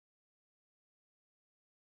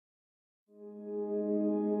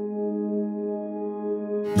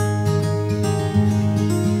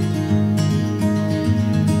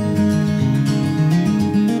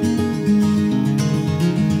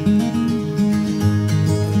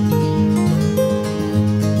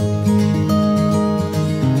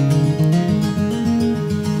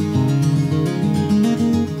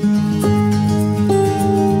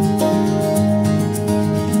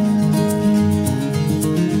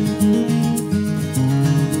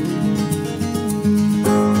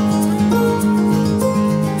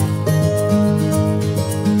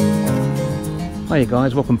Hey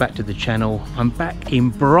guys, welcome back to the channel. I'm back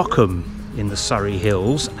in Brockham in the Surrey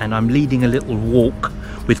Hills and I'm leading a little walk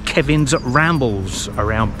with Kevin's Rambles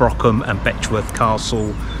around Brockham and Betchworth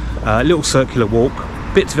Castle. A little circular walk,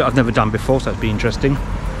 bits of it I've never done before, so that'd be interesting.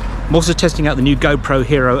 I'm also testing out the new GoPro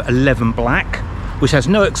Hero 11 Black, which has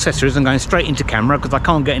no accessories. I'm going straight into camera because I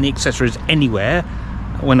can't get any accessories anywhere.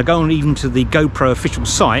 When I go on even to the GoPro official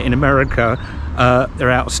site in America,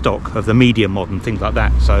 they're out of stock of the medium mod and things like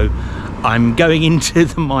that. So I'm going into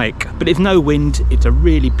the mic, but it's no wind. It's a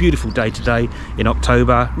really beautiful day today in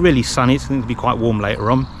October, really sunny. It's going to be quite warm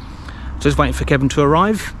later on. So just waiting for Kevin to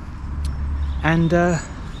arrive and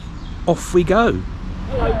off we go.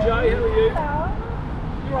 Hello Jay, how are you?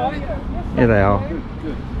 You alright? Here they are.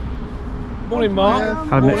 Good. Morning Mark. I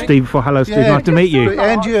haven't met Steve before. Hello Steve, nice to meet you.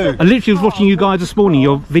 And you. I literally was watching you guys this morning,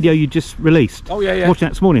 your video you just released. Oh yeah, yeah. Watching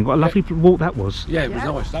that this morning. What a lovely walk that was. Yeah, it was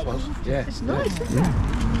nice, that was. Yeah. It's nice, isn't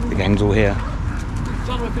it? The gang's all here. I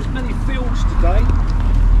don't know if there's many fields today.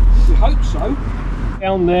 We hope so.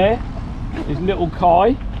 Down there is little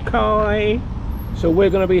Kai. Kai. So we're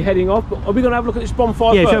going to be heading off. But are we going to have a look at this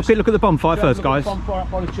bonfire Yeah, first? so have a quick look at the bonfire Yeah, first, look at guys. the bonfire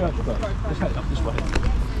up by the church first. Let's head up this way.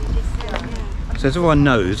 So as everyone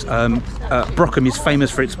knows, Brockham is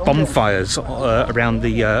famous for its bonfires around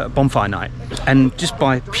the bonfire night. And just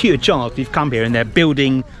by pure chance, we've come here and they're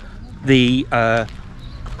building the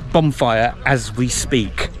bonfire as we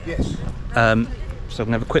speak. Yes. So I'm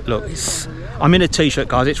gonna have a quick look. I'm in a t-shirt,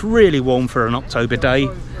 guys. It's really warm for an October day.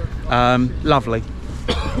 Lovely.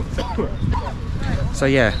 So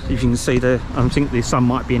yeah, if you can see I think the sun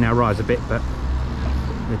might be in our eyes a bit, but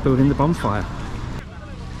they're building the bonfire.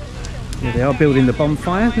 Yeah, they are building the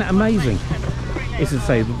bonfire. Isn't that amazing? This is,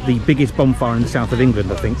 say, the biggest bonfire in the south of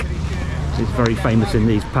England, I think. It's very famous in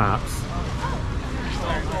these parts.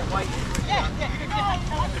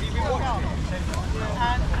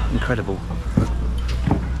 Incredible.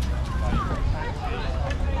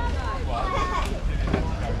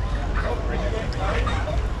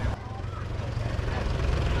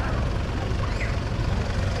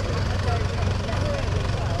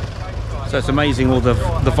 So it's amazing, all the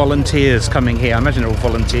volunteers coming here. I imagine they're all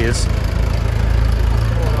volunteers.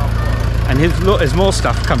 And here's, look, there's more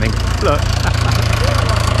stuff coming. Look.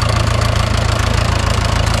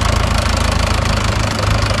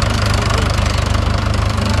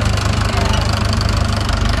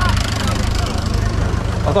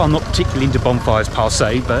 Although I'm not particularly into bonfires per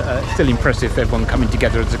se, but still impressive, everyone coming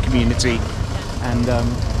together as a community and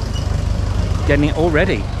getting it all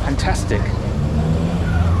ready. Fantastic.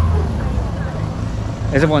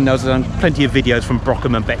 As everyone knows, I've done plenty of videos from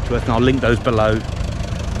Brockham and Betchworth, and I'll link those below.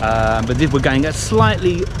 But we're going a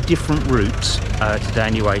slightly different route today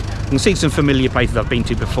anyway. You can see some familiar places I've been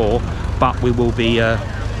to before, but we will be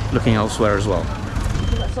looking elsewhere as well.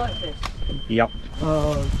 Yep.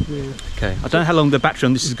 Oh dear. Okay, I don't know how long the battery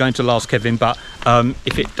on this is going to last, Kevin, but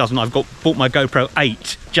if it doesn't, I've bought my GoPro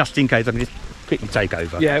 8 just in case I can just quickly take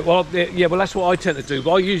over. Yeah, well, that's what I tend to do.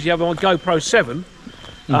 But I usually have my GoPro 7.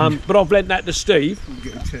 But I've lent that to Steve,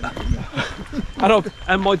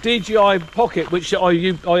 and my DJI Pocket, which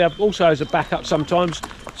I have also as a backup sometimes.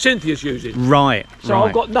 Cynthia's using. Right. So right.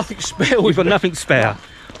 I've got nothing spare. We've got nothing spare.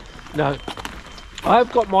 No, I've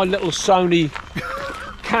got my little Sony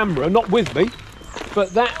camera, not with me,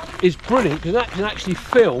 but that is brilliant because that can actually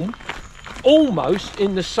film almost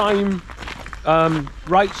in the same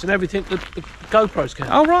rates and everything that the GoPros can.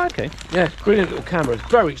 Oh right, okay. Yeah, it's a brilliant little camera. It's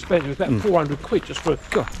very expensive. It's about 400 quid just for a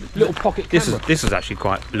little pocket camera. This is actually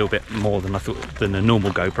quite a little bit more than I thought than a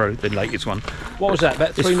normal GoPro, the latest one. What was that?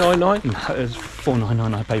 About $399? No, it was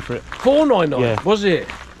 $4.99 I paid for it. $4.99? Yeah. Was it?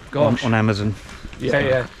 Gosh. On Amazon.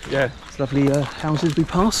 Yeah. It's lovely houses we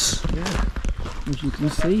pass. Yeah. As you can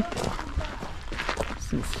see.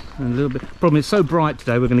 It's a little bit. Problem is, so bright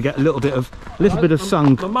today. We're going to get a little bit of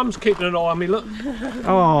sun. My mum's keeping an eye on me. Look.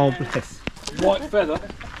 Oh bless. White feather.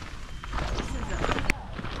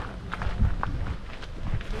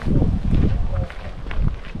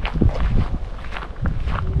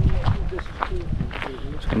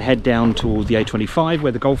 And head down toward the A25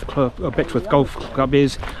 where the golf club, Betchworth Golf Club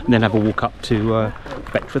is, and then have a walk up to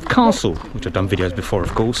Betchworth Castle, which I've done videos before,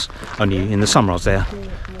 of course. Only in the summer I was there.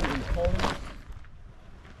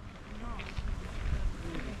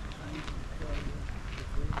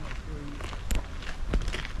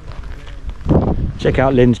 Check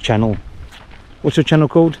out Lynn's channel. What's your channel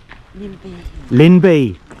called? Lynn B. Lynn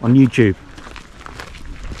B on YouTube.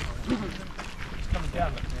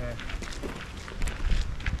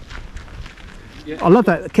 I love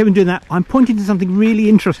that, Kevin doing that. I'm pointing to something really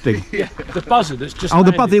interesting. Yeah, the buzzard that's just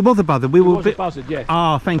the buzzard, it was a buzzard. We were a bit... buzzard, yeah.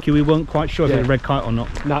 Ah, thank you. We weren't quite sure if it was a red kite or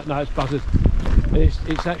not. No, it's buzzard.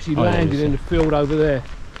 It's actually landed in the field over there.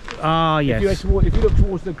 Ah, yes. If you look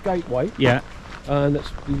towards the gateway, yeah, and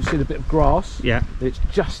you see a bit of grass. Yeah, it's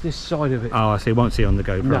just this side of it. Oh, I see. Won't see on the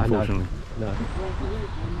GoPro, unfortunately. No.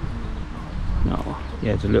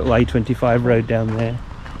 Yeah, it's a little A25 road down there.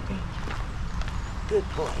 Good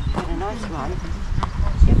boy. Got a nice one.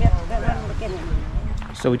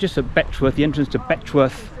 So we're just at Betchworth, the entrance to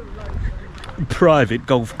Betchworth Private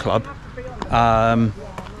Golf Club,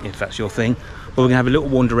 if that's your thing. But we're going to have a little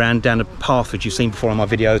wander around down a path which you've seen before on my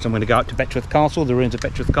videos. I'm going to go up to Betchworth Castle, the ruins of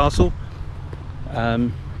Betchworth Castle.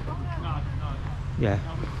 Yeah,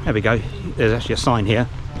 there we go. There's actually a sign here.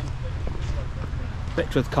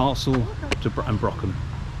 Betchworth Castle and Brockham.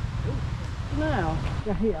 Now,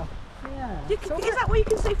 you're here. Yeah. Is that what you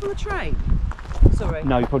can see from the train? Sorry.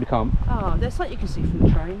 No, you probably can't. Oh, there's something you can see from the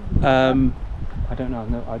train. I don't know.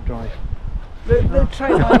 No, I drive. The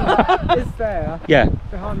train line is there. Yeah.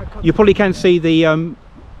 Behind the cottage. You probably can see the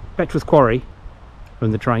Bethworth Quarry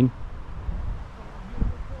from the train.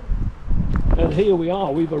 And here we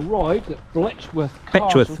are. We've arrived at Betchworth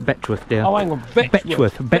Castle. Betchworth, dear. Oh, hang on.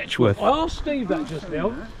 Betchworth. I asked Steve that just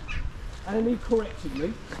now, and he corrected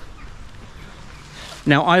me.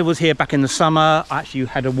 Now, I was here back in the summer. I actually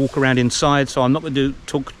had a walk around inside, so I'm not going to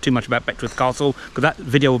talk too much about Betchworth Castle because that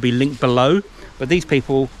video will be linked below. But these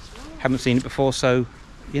people haven't seen it before, so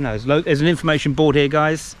you know, there's an information board here,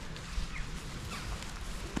 guys.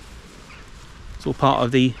 It's all part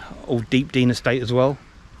of the old Deep Dean estate as well.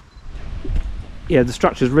 Yeah, the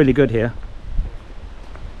structure's really good here.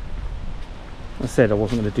 I said I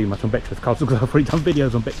wasn't going to do much on Betchworth Castle because I've already done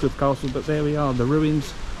videos on Betchworth Castle, but there we are, the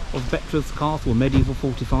ruins of Betchworth Castle, medieval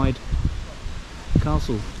fortified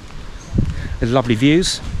castle. There's lovely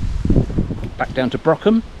views. Back down to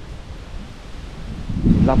Brockham.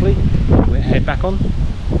 Lovely. We'll head back on.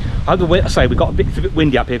 I say we got it's a bit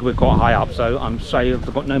windy up here. We're quite high up, so I'm sorry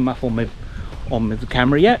I've got no muff on the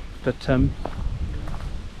camera yet. But there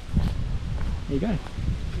you go.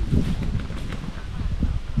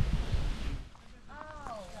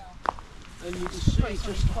 And you can see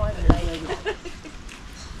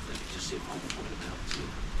just see if I can put it out to you.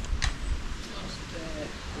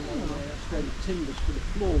 That's where the timbers for the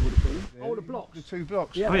floor would have been. Oh, the blocks. The two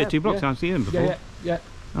blocks. Yeah, oh yeah, 2 blocks. I've seen them before. Yeah.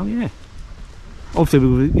 Oh yeah. Obviously,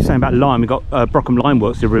 we were saying about lime. We got Brockham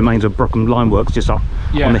Limeworks. The remains of Brockham Limeworks just up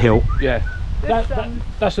on the hill. Yeah.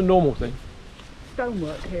 That's a normal thing.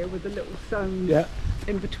 Stonework here with the little stones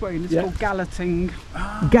in between. It's called galleting.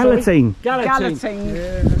 Galleting. Galleting.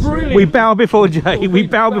 Yeah, brilliant. We bow before Jay. We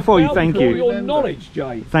bow before you. Thank you. Your knowledge,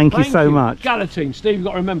 Jay. Thank you so much. Galleting. Steve, you've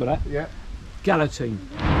got to remember that. Yeah. Galleting.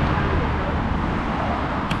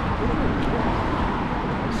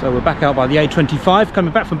 So we're back out by the A25,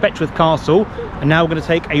 coming back from Betchworth Castle, and now we're going to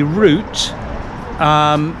take a route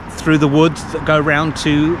through the woods that go round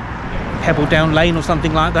to Pebble Down Lane or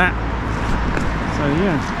something like that. So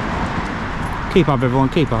yeah. Keep up, everyone,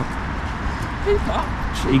 keep up. Keep up?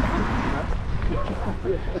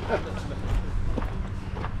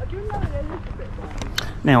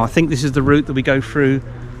 Now I think this is the route that we go through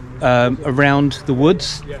around the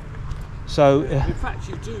woods. Yeah. So in fact,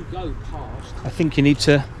 you do go past. I think you need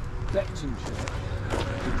to. Becktonshire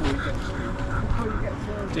before you get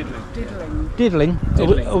to Diddling.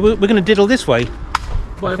 Diddling. We're going to diddle this way.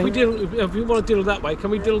 Well, if we want to diddle that way,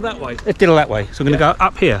 can we diddle that way? Let's diddle that way. So we're going to go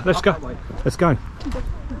up here. Let's Up go. that way. Let's go.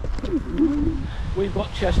 We've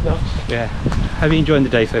got chestnuts. Yeah. Have you enjoyed the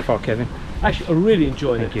day so far, Kevin? Actually, I really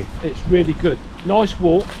enjoyed it. Thank you. It's really good. Nice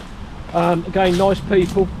walk. Again, nice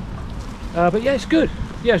people. But yeah, it's good.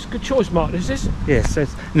 Yeah, it's a good choice, Mark. Is this? Yes.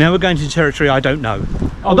 Now we're going to territory I don't know.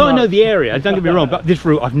 Although I know the area, don't get me wrong, but this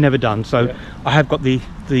route I've never done. So I have got the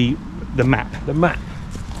map. The map.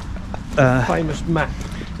 Famous map.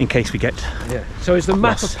 In case we get. Yeah. So is the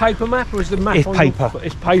map lost. a paper map or is the map It's on paper.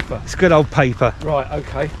 It's paper. It's good old paper. Right.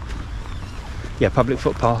 Okay. Yeah, public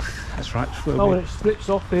footpath. That's right. Oh, and it splits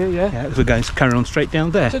off here. Yeah. Yeah, we're going to carry on straight down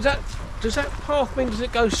there. So does that path mean does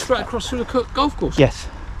it go straight across through the golf course? Yes.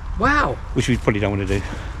 Wow. Which we probably don't want to do.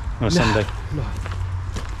 on a Sunday. No.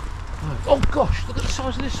 Oh gosh, look at the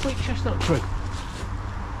size of this sweet chestnut tree.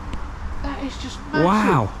 That is just massive.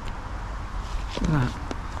 Wow. Look at that.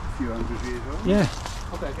 A few hundred years old. Yeah.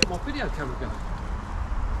 I better get my video camera going.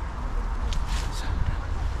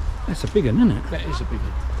 That's a big one, isn't it? That is a big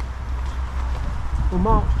one. Well,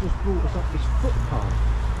 Mark's just brought us up this footpath.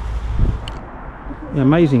 Yeah,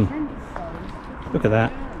 amazing. Look at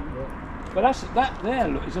that. But that there,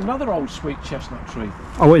 look, is another old sweet chestnut tree.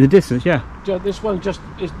 Oh, in the distance, yeah. This one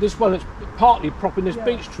is partly propping this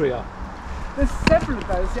beech tree up. There's several of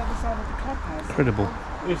those the other side of the clubhouse. Incredible.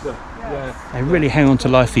 Is there? Yes. Yeah. They really hang on to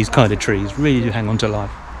life, these kind of trees. Really do hang on to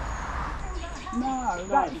life. No,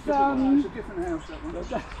 that's It's a different house, that one.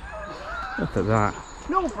 Look at that.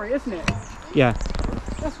 Norbury, isn't it? Yeah.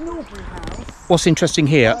 That's Norbury House. What's interesting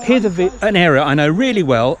here, here's an area I know really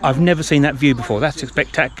well. I've never seen that view before. That's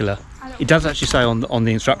spectacular. It does actually say on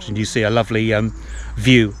the instructions, you see a lovely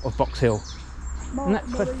view of Box Hill. Murray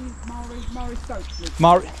Stokes.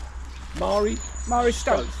 Murray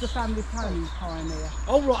Stokes, the family planning pioneer.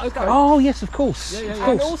 Oh right, okay. Oh yes, of course. Yeah, yeah, Of yeah.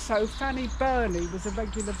 And course. also Fanny Burney was a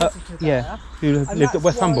regular visitor there. Yeah, who And lived at that's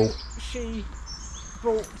West Humble. why she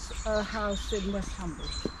bought a house in West Humble.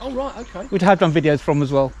 Oh right, okay. Which I have done videos from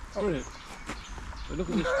as well. Brilliant. But look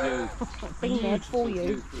at this view. Been there for you.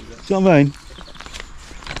 Do you know what I mean?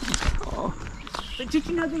 But did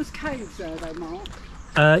you know there was caves there though, Mark?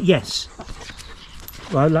 Yes.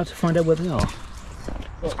 Well, I'd like to find out where they are.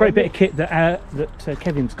 It's a great bit of kit that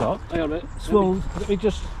Kevin's got. Hang on a minute. Swirls. Let me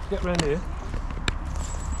just get round here.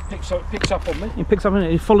 Picks up on me. It picks up on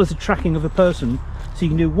it. It follows the tracking of a person, so you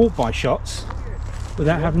can do walk-by shots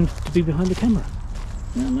without having to be behind the camera.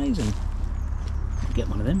 Isn't that amazing? Get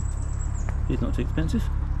one of them. It's not too expensive.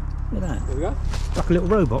 Look at that. There we go. Like a little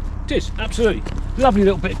robot. It is, absolutely. Lovely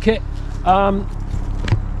little bit of kit.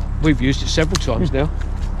 We've used it several times now.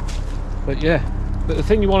 But yeah. But the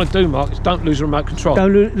thing you want to do, Mark, is don't lose remote control.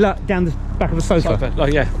 Don't look down the back of a sofa. Oh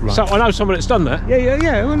yeah. Right. So I know someone that's done that.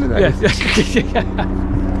 Yeah. One of those. Yeah.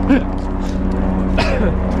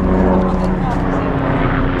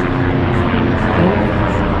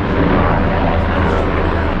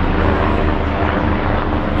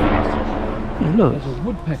 Look, There's a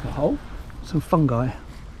woodpecker hole. some fungi.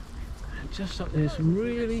 Just up there, some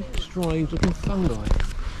really strange looking fungi.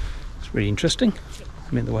 It's really interesting.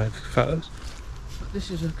 I mean, the way of photos. But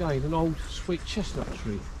this is again an old sweet chestnut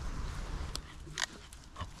tree.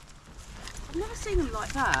 I've never seen them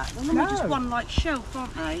like that. They're normally just one like shelf,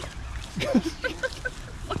 aren't they?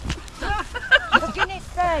 What can it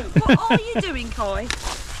say? What are you doing, Kai?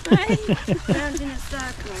 Hey? Round in a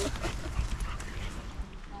circle.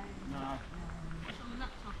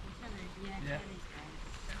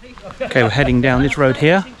 Okay, we're heading down this road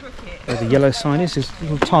here, where the yellow sign is, this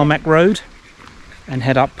little tarmac road, and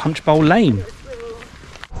head up Punch Bowl Lane.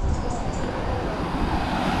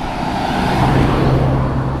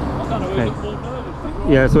 Okay.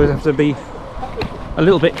 Yeah, so we have to be a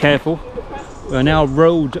little bit careful. We're now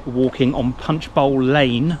road walking on Punch Bowl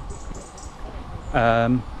Lane,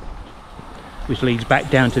 which leads back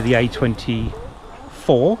down to the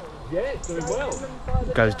A24. Yeah, it's doing well.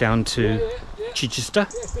 Goes down to Chichester.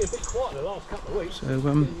 Yeah, it's been a bit quiet the last couple of weeks. So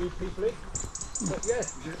New people in. But yeah,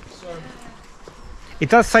 it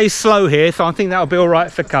does say slow here, so I think that'll be all right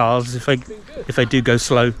for cars if they do go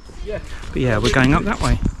slow. yeah. But yeah, we're going up that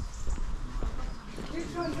way.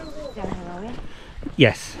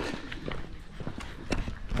 Yes.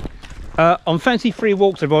 On fancy free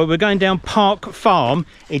walks, everyone, we're going down Park Farm.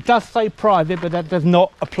 It does say private, but that does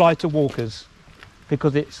not apply to walkers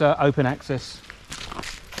because it's open access.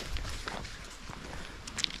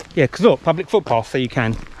 Yeah, because look, public footpath, so you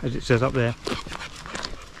can, as it says up there.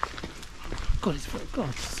 God,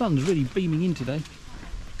 the sun's really beaming in today.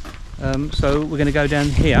 So we're going to go down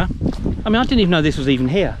here. I mean, I didn't even know this was even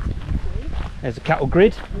here. There's a cattle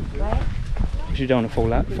grid, which you don't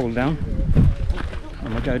want to fall down.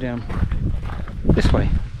 And we'll go down this way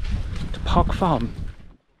to Park Farm.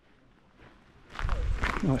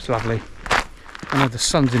 Oh, it's lovely. I know the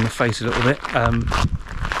sun's in the face a little bit,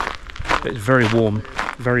 but it's very warm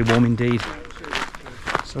indeed.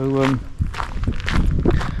 So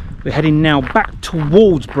we're heading now back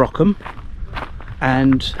towards Brockham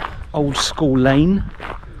and Old School Lane,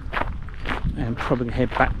 and probably head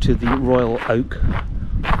back to the Royal Oak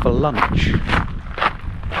for lunch.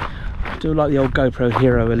 I do like the old GoPro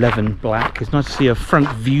Hero 11 black. It's nice to see a front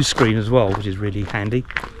view screen as well, which is really handy.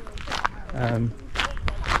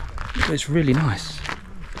 It's really nice.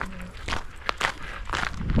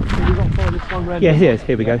 Yeah,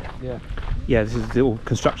 here we go. Yeah, this is the old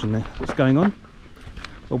construction there that's going on.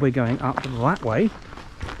 Well, we're going up that way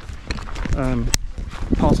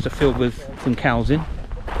pasture field with some cows in,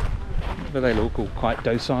 but they look all quite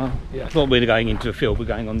docile. Yeah. It's not really going into a field, we're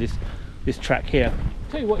going on this track here.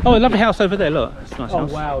 Tell you what, Oh, a lovely house over there, look. That's a nice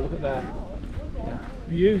house. oh wow, look at that.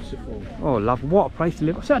 Beautiful. Oh, love, what a place to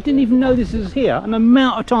live. So I didn't even know this was here, and the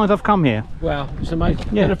amount of times I've come here. Wow, it's amazing.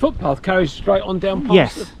 Yeah. And the footpath carries straight on down past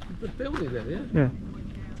Yes. the building there, yeah? Yeah.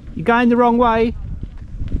 You're going the wrong way.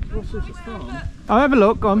 What sort of farm? I'll have a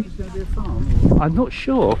look, go on. Is there going to be a farm? Or? I'm not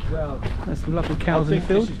sure. Well, There's some lovely I cows in the think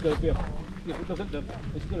field. this is going to be a... Yeah, but look at the...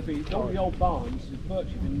 It's going to be... All the old barns have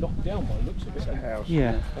virtually been knocked down by the looks of it. It's a house.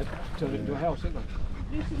 Yeah. They've turned it into a house, haven't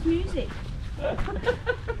they? This is music. Here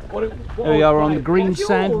we are on the green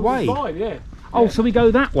sand way. Fine, yeah. Oh, so we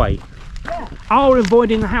go that way? Yeah. Oh, we're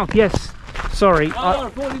avoiding the house, yes. Sorry. I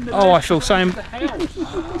feel so...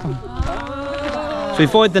 So we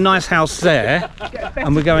avoid the nice house there,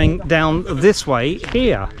 and we're going down this way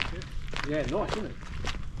here. Yeah, nice, isn't it?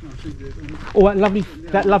 Oh,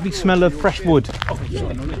 that lovely smell of fresh wood. Is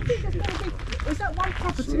that one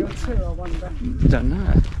property or two, I wonder? Don't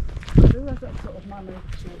know. Who has that sort of money?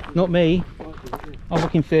 Not me. I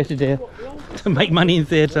work in theatre, dear. To make money in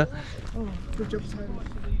theatre. Oh, good job, Taylor.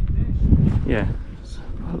 Yeah.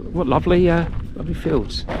 What lovely, lovely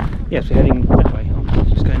fields. Yes, we're heading that way. I'm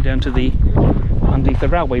just going down to the underneath the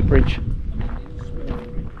railway bridge.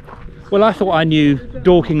 Well, I thought I knew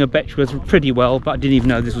Dorking and Betchworth pretty well, but I didn't even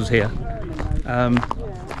know this was here.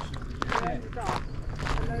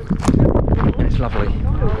 It's lovely.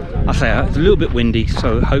 I say it's a little bit windy,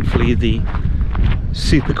 so hopefully the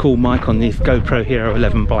super cool mic on this GoPro Hero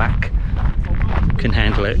 11 Black can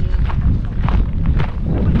handle it.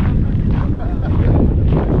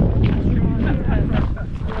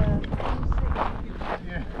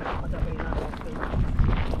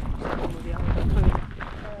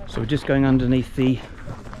 So we're just going underneath the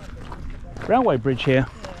railway bridge here.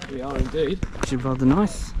 We are indeed. Which is rather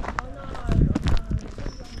nice.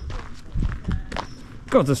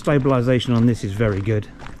 God, the stabilisation on this is very good.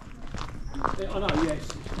 Yeah, I know, yes.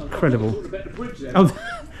 Incredible. About the bridge there. Oh,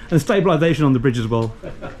 and stabilisation on the bridge as well.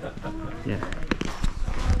 Yeah.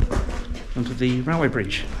 Onto the railway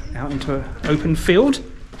bridge, out into an open field.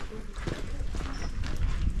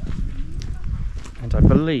 And I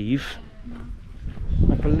believe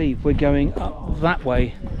we're going up that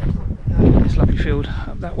way. This lovely field,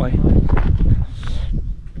 up that way.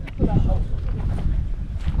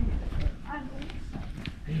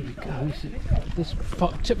 Here we go. This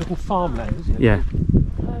typical farmland, isn't it? Yeah.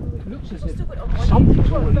 It looks as if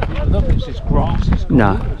something's already been up. It says grass is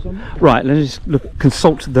No. growing or something. Right, let's just look.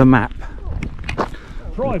 Consult the map.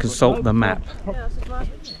 Private, Consult though. the map.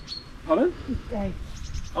 Pardon?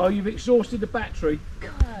 Oh, you've exhausted the battery.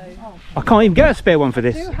 I can't even get a spare one for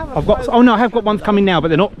this. I've got. Oh no, I have got ones coming now, but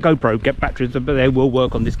they're not GoPro get batteries, but they will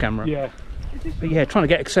work on this camera. Yeah. But yeah, trying to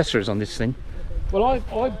get accessories on this thing. Well, I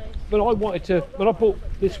wanted to, when I bought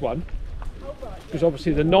this one, because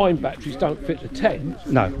obviously the 9 batteries don't fit the 10.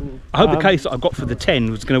 No, I hope the case that I've got for the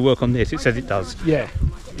 10 was going to work on this. It says it does. Yeah,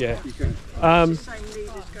 yeah.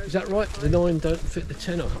 Is that right? The 9 don't fit the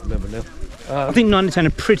 10. I can't remember now. I think 9 and 10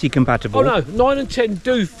 are pretty compatible. Oh no, 9 and 10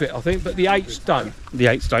 do fit, I think, but the 8s don't. The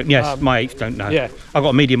 8s don't. Yes, my 8s don't. No. Yeah. I've got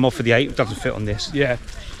a medium mod for the 8. It doesn't fit on this. Yeah,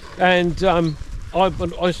 and I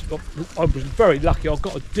was very lucky. I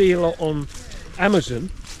got a deal on Amazon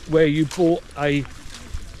where you bought a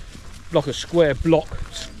square block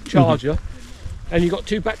charger, and you got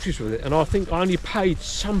 2 batteries with it. And I think I only paid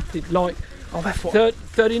something like that's what.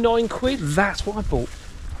 39 quid. That's what I bought.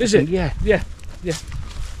 Is it? Yeah. Yeah, yeah.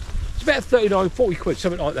 It's about 39, 40 quid,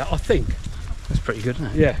 something like that, I think. That's pretty good, isn't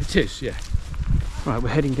it? Yeah, it is. Yeah. Right, we're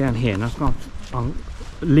heading down here, and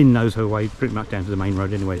Lynn knows her way pretty much down to the main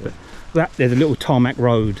road anyway. But there's a little tarmac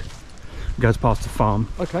road that goes past the farm.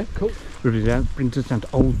 Okay, cool. Brings us down to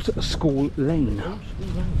Old School Lane. Goes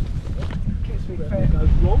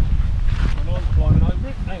wrong, and I'm climbing over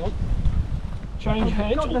it. Hang on. Change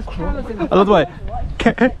hands. I love the way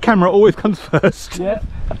camera always comes first. Yeah.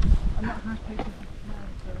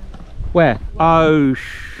 Where? Oh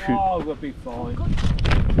shoot. Oh, we'll be fine.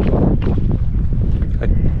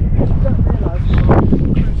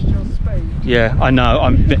 Yeah, I know.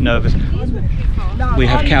 I'm a bit nervous. We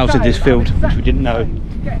have cows in this field, which we didn't know.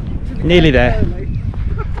 Nearly there.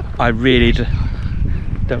 I really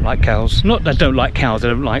don't like cows. Not that I don't like cows, I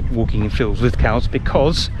don't like walking in fields with cows,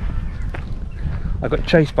 because I got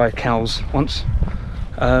chased by cows once.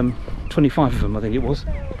 25 of them, I think it was.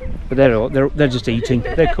 But they're just eating.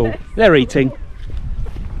 They're cool. They're eating.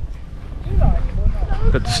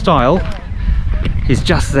 But the style is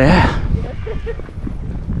just there.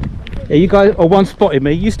 Yeah, you guys, one spotted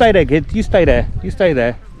me. You stay there, kid. You stay there. You stay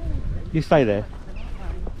there. You stay there.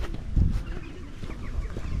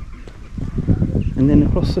 And then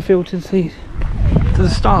across the field to the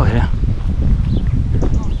stile here.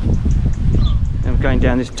 And we're going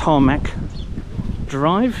down this tarmac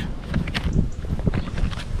drive.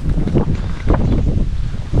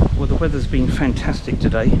 Well, the weather's been fantastic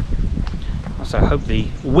today, so I hope the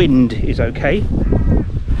wind is okay.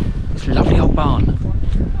 It's a lovely old barn.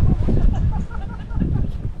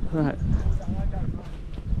 Right.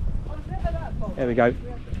 There we go.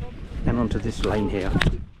 And onto this lane here.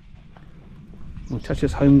 We'll touch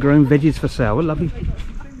this homegrown veggies for sale. What lovely.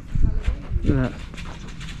 Look at that.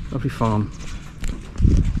 Lovely farm.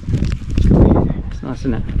 It's nice,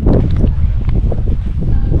 isn't it?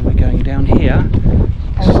 And we're going down here.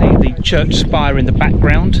 See the church spire in the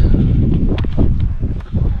background.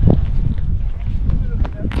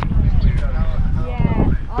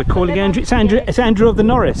 We're calling Andrew. It's Andrew of the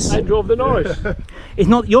Norris. Andrew of the Norris. It's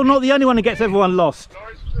not. You're not the only one who gets everyone lost.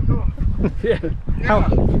 Yeah. How?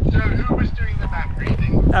 So who was doing the map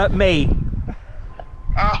reading? Me.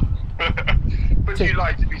 Ah, but you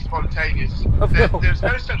like to be spontaneous. There's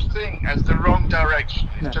no such thing as the wrong direction.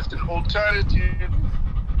 It's just an alternative.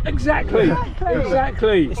 Exactly.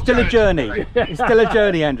 Exactly. It's still a journey. It's still a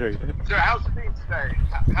journey, Andrew. So how's it been today?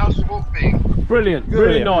 How's the walk been? Brilliant.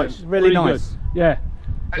 Really nice. Really nice. Good. Yeah.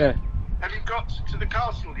 Yeah. Have you got to the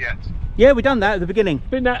castle yet? Yeah, we've done that at the beginning.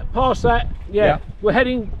 Been that, past that. Yeah. Yeah. We're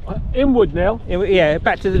heading inward now. Yeah,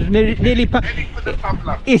 back to the nearly Heading for the pub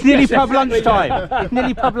lunch. it's nearly Yes, pub exactly. lunchtime. It's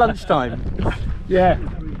nearly pub lunchtime. Yeah.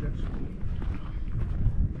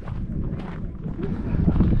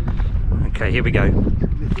 Okay, here we go.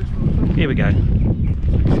 Here we go.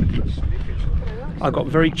 I've got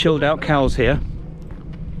very chilled out cows here.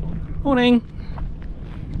 Morning.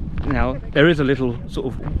 Now there is a little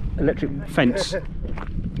sort of electric fence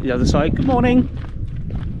the other side. Good morning.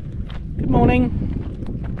 Good morning.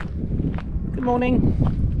 Good morning.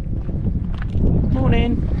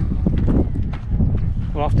 Morning.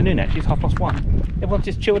 Well, afternoon actually. It's 1:30. Everyone's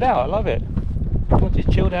just chilled out. I love it. Everyone's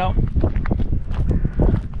just chilled out.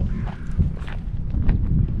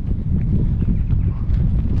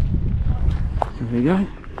 There we go.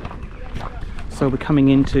 So we're coming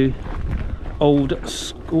into old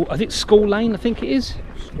school, I think School Lane, I think it is.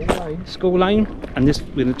 School Lane. And this,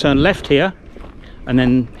 we're going to turn left here and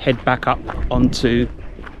then head back up onto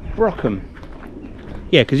Brockham.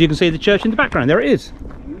 Yeah, because you can see the church in the background. There it is.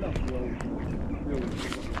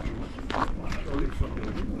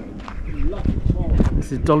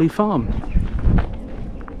 This is Dolly Farm.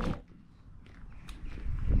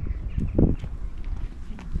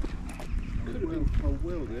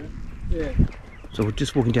 So we're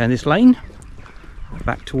just walking down this lane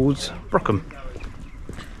back towards Brockham.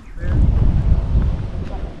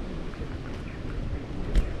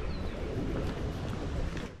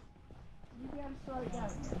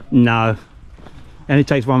 No, and it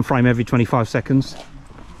takes one frame every 25 seconds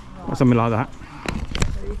or something like that.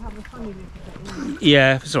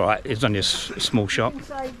 Yeah, it's all right. It's only a small shop.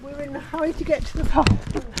 So we're in a hurry to get to the pub.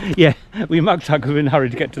 Yeah, we mugged up because we're in a hurry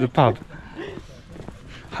to get to the pub.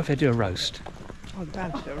 Hope they do a roast. I'm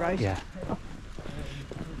down to the race. Yeah.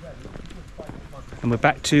 And we're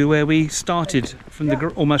back to where we started from the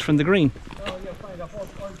almost from the green. Oh,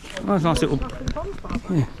 that's a nice little.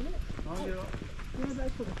 Yeah.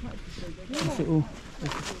 Nice little.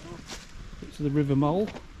 To the River Mole.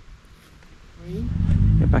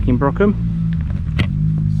 Get back in Brockham.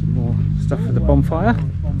 Some more stuff for the bonfire.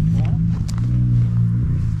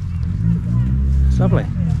 It's lovely.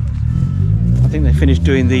 I think they finished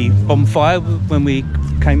doing the bonfire when we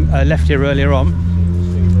left here earlier on.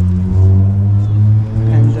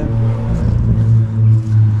 And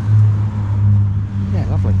yeah,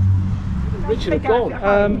 lovely. Richard have gone.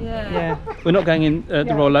 Yeah, we're not going in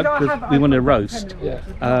the Royal Oak because we wanted a roast. Yeah.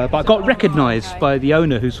 But I got recognised by the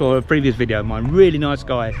owner who saw a previous video of mine. Really nice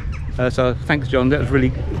guy. So thanks, John. That was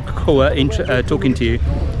really cool talking to you.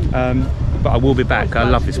 But I will be back. I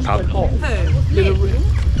love this pub.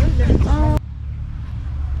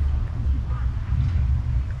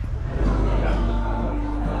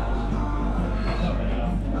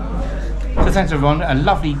 So thanks everyone, a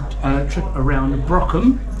lovely trip around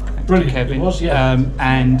Brockham. Brilliant, Kevin, it was, yeah.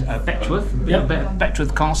 And Betchworth, Yep.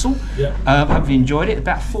 Betchworth Castle. Yeah. Hope you enjoyed it.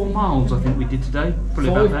 About 4 miles I think we did today. Probably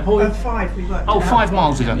about that. 5 we worked. Oh, 5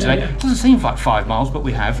 miles we've done today. yeah. Doesn't seem like 5 miles, but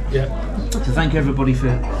we have. Yeah. So thank you everybody for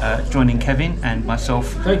joining Kevin and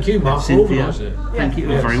myself. Thank you, Mark, for Cynthia. organising it. Thank you.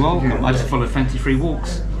 You're very welcome. I just followed Fancy Free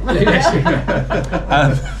Walks.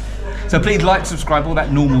 So please like, subscribe, all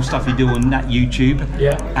that normal stuff you do on that YouTube.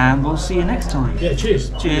 Yeah. And we'll see you next time. Yeah,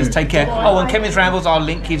 cheers. Cheers, take care. Oh, and Kevin's Rambles, I'll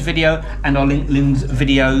link his video and I'll link Lynn's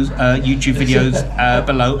videos, YouTube videos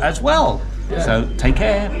below as well. Yeah. So take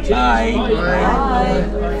care. Bye. Bye.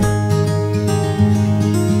 Bye.